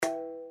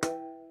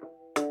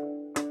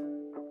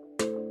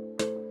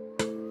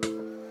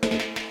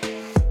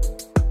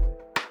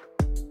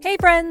Hey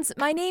friends,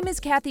 my name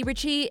is Kathy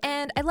Ritchie,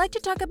 and I like to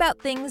talk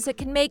about things that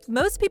can make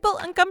most people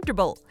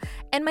uncomfortable.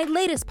 And my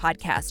latest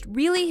podcast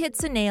really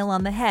hits a nail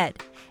on the head.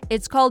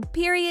 It's called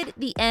Period,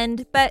 the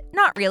End, but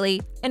not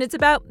really, and it's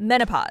about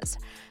menopause.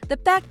 The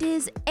fact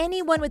is,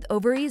 anyone with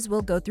ovaries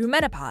will go through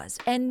menopause,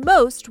 and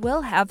most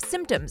will have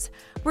symptoms.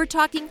 We're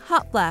talking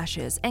hot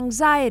flashes,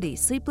 anxiety,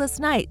 sleepless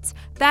nights,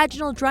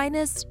 vaginal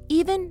dryness,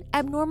 even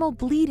abnormal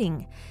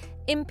bleeding.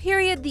 In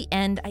Period, the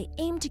End, I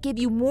aim to give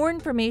you more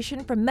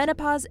information from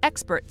menopause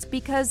experts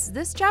because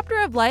this chapter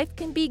of life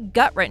can be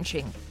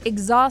gut-wrenching,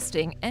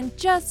 exhausting, and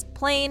just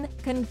plain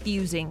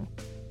confusing.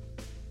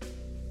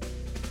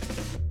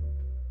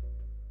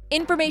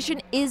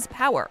 Information is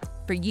power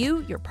for you,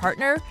 your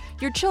partner,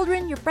 your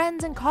children, your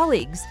friends, and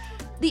colleagues.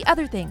 The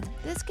other thing,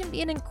 this can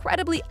be an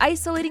incredibly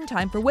isolating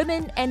time for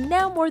women, and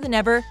now more than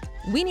ever,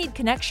 we need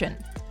connection.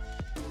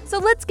 So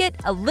let's get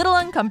a little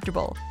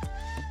uncomfortable.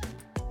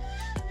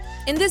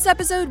 In this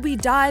episode, we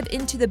dive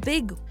into the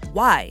big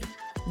why.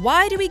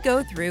 Why do we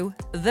go through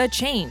the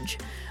change?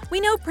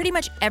 We know pretty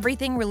much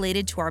everything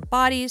related to our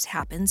bodies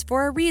happens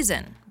for a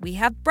reason. We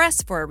have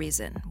breasts for a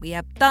reason, we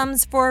have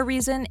thumbs for a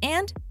reason,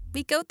 and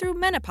we go through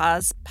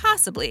menopause,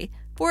 possibly,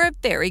 for a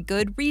very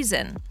good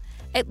reason.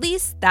 At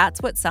least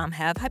that's what some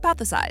have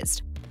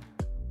hypothesized.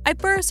 I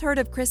first heard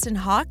of Kristen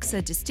Hawkes,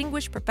 a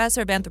distinguished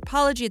professor of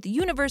anthropology at the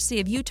University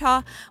of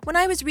Utah, when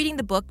I was reading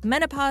the book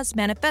Menopause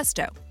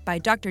Manifesto by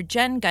Dr.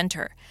 Jen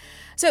Gunter.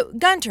 So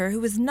Gunter, who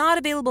was not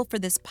available for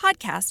this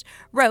podcast,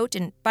 wrote,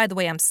 and by the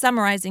way I'm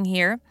summarizing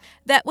here,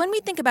 that when we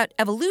think about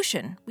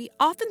evolution, we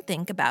often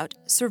think about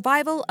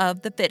survival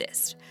of the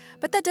fittest.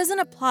 But that doesn't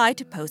apply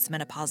to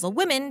postmenopausal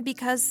women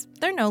because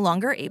they're no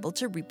longer able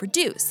to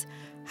reproduce.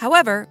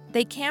 However,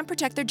 they can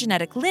protect their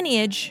genetic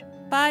lineage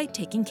by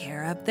taking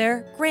care of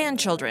their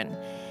grandchildren.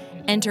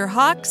 Enter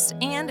Hawkes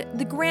and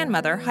the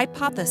grandmother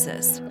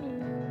hypothesis.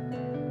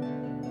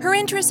 Her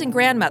interest in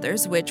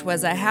grandmothers, which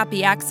was a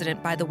happy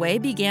accident by the way,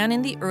 began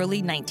in the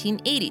early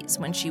 1980s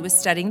when she was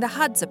studying the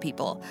Hadza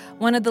people,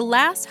 one of the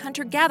last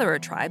hunter-gatherer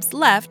tribes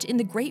left in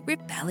the Great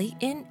Rift Valley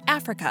in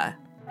Africa.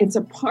 It's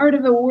a part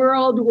of the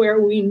world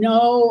where we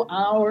know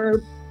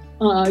our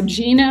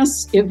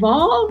genus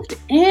evolved,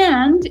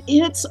 and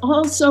it's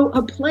also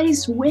a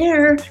place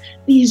where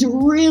these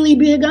really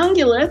big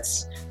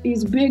ungulates,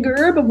 these big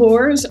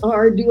herbivores,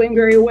 are doing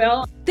very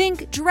well.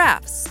 Think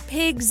giraffes,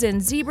 pigs,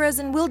 and zebras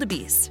and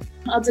wildebeest.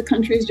 Hadza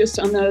country is just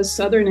on the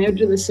southern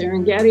edge of the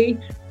Serengeti,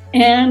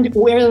 and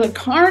where the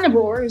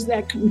carnivores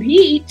that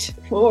compete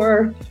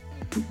for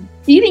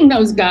eating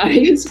those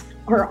guys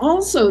are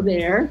also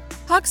there.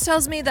 Hawkes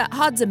tells me that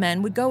Hadza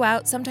men would go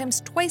out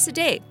sometimes twice a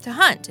day to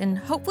hunt, and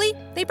hopefully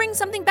they bring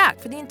something back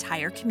for the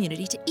entire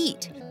community to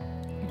eat.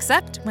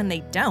 Except when they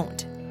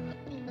don't.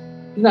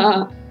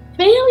 The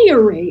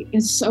failure rate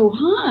is so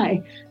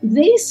high,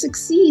 they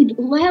succeed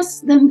less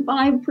than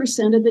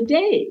 5% of the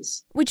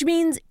days. Which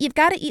means you've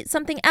got to eat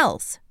something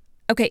else.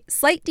 Okay,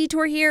 slight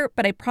detour here,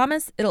 but I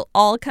promise it'll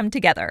all come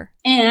together.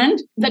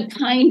 And the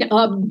kind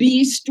of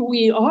beast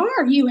we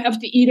are, you have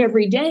to eat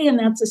every day, and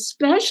that's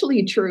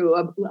especially true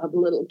of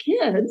little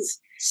kids.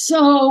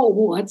 So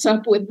what's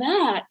up with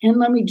that? And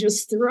let me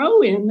just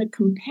throw in the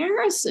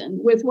comparison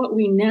with what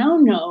we now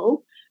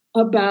know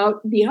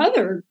about the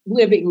other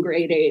living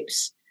great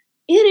apes.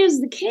 It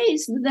is the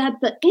case that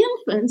the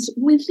infants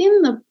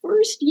within the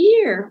first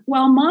year,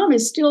 while mom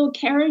is still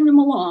carrying them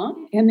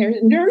along and they're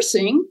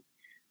nursing,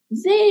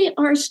 they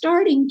are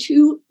starting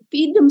to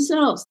feed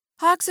themselves.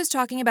 Hawkes is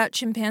talking about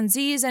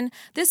chimpanzees, and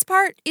this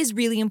part is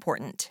really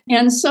important.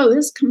 And so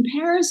this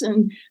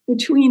comparison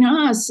between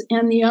us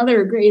and the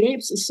other great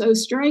apes is so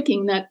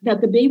striking that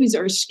the babies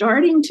are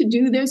starting to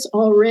do this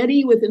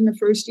already within the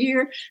first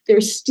year.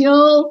 They're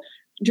still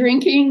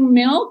drinking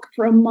milk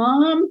from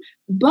mom,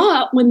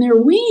 but when they're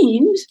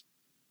weaned,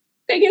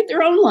 they get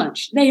their own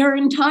lunch. They are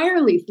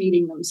entirely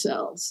feeding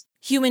themselves.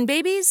 Human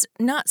babies,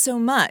 not so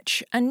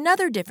much.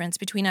 Another difference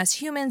between us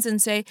humans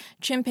and, say,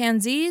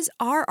 chimpanzees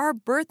are our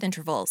birth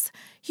intervals.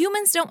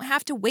 Humans don't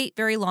have to wait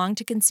very long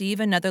to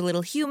conceive another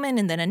little human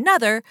and then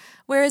another,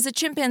 whereas a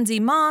chimpanzee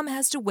mom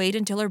has to wait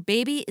until her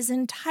baby is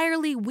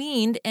entirely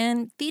weaned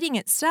and feeding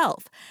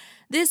itself.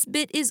 This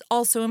bit is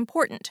also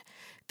important.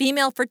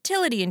 Female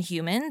fertility in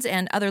humans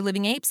and other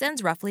living apes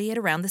ends roughly at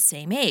around the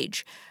same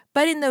age.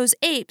 But in those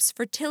apes,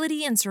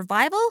 fertility and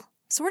survival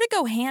sort of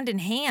go hand in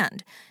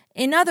hand.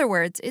 In other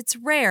words, it's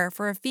rare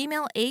for a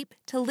female ape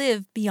to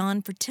live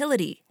beyond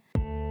fertility.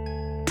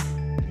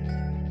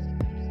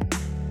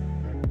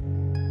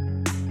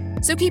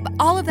 So keep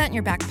all of that in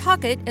your back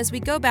pocket as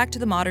we go back to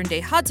the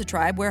modern-day Hadza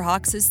tribe where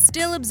Hawkes is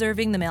still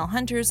observing the male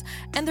hunters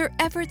and their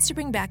efforts to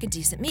bring back a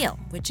decent meal,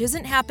 which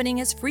isn't happening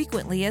as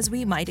frequently as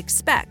we might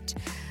expect.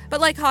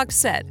 But like Hawkes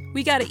said,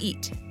 we gotta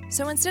eat.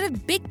 So instead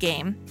of big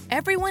game,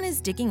 everyone is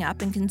digging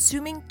up and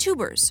consuming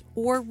tubers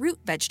or root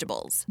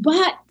vegetables.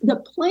 But the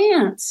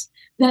plants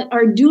that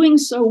are doing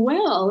so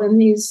well in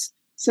these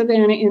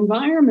savanna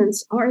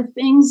environments are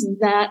things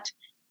that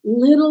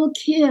little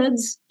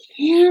kids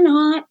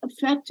cannot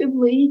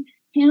effectively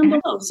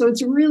handle. So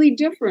it's really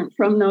different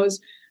from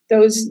those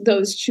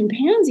those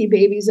chimpanzee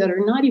babies that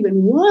are not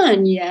even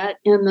 1 yet,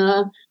 and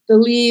the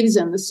leaves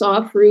and the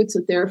soft fruits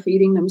that they're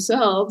feeding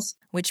themselves.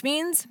 Which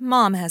means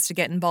mom has to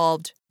get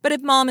involved. But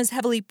if mom is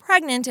heavily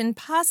pregnant and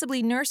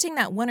possibly nursing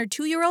that 1 or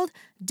 2-year-old,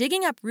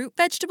 digging up root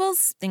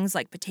vegetables, things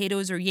like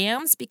potatoes or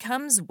yams,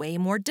 becomes way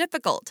more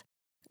difficult.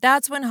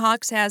 That's when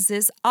Hawkes has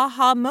this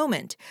aha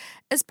moment.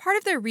 As part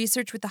of their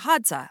research with the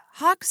Hadza,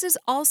 Hawkes is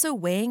also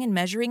weighing and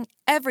measuring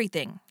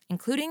everything,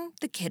 including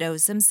the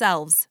kiddos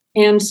themselves.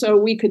 And so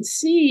we could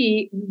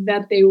see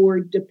that they were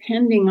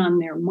depending on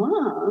their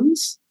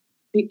moms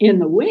in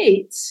the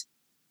weights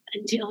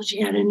until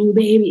she had a new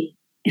baby.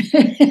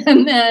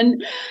 And then,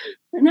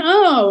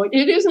 no,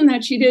 it isn't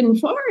that she didn't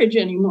forage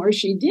anymore.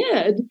 She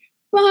did,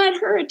 but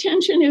her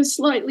attention is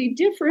slightly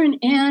different.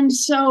 And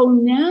so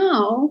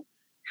now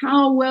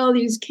how well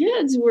these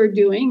kids were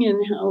doing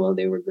and how well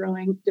they were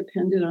growing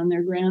depended on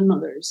their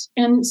grandmothers.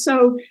 And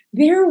so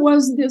there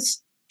was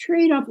this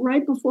trade-off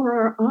right before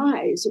our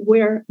eyes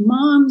where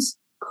moms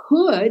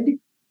could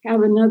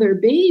have another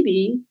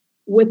baby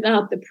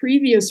without the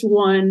previous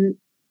one,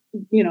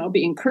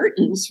 being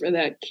curtains for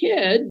that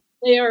kid.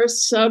 They are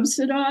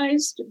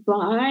subsidized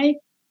by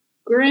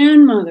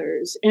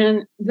grandmothers.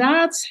 And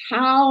that's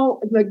how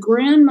the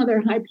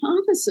grandmother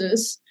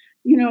hypothesis,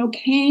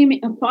 came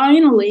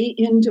finally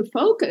into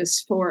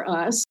focus for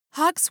us.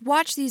 Hawkes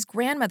watched these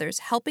grandmothers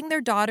helping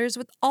their daughters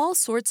with all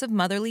sorts of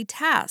motherly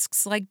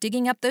tasks, like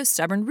digging up those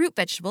stubborn root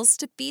vegetables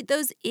to feed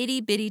those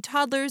itty-bitty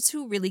toddlers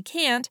who really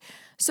can't,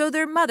 so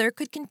their mother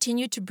could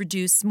continue to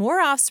produce more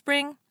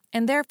offspring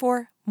and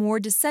therefore more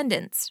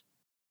descendants.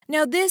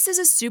 Now, this is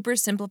a super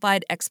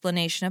simplified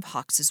explanation of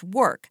Hawkes'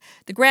 work.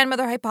 The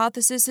grandmother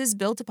hypothesis is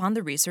built upon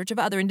the research of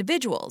other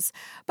individuals,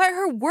 but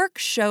her work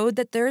showed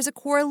that there is a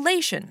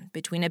correlation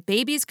between a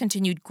baby's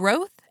continued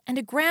growth and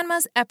a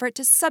grandma's effort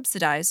to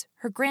subsidize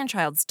her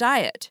grandchild's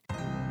diet.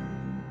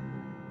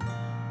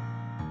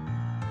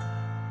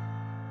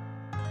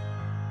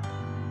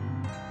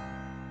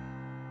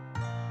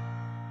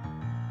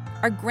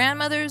 Our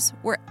grandmothers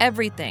were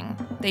everything.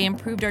 They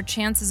improved our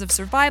chances of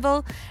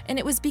survival, and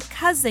it was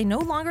because they no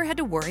longer had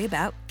to worry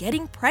about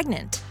getting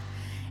pregnant.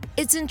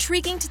 It's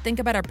intriguing to think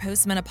about our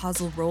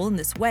postmenopausal role in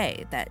this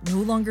way, that no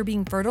longer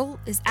being fertile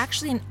is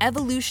actually an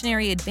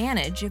evolutionary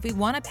advantage if we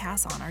want to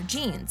pass on our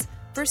genes,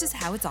 versus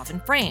how it's often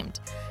framed,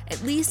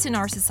 at least in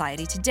our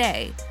society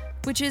today,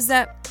 which is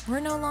that we're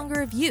no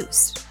longer of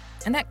use.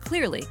 And that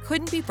clearly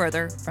couldn't be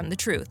further from the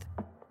truth.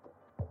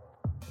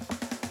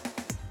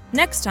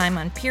 Next time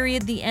on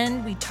Period the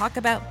End, we talk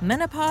about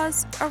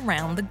menopause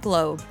around the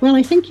globe. Well,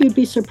 I think you'd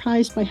be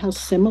surprised by how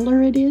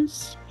similar it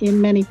is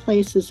in many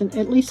places, and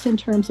at least in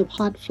terms of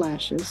hot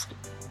flashes.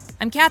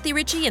 I'm Kathy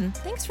Ritchie, and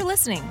thanks for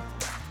listening.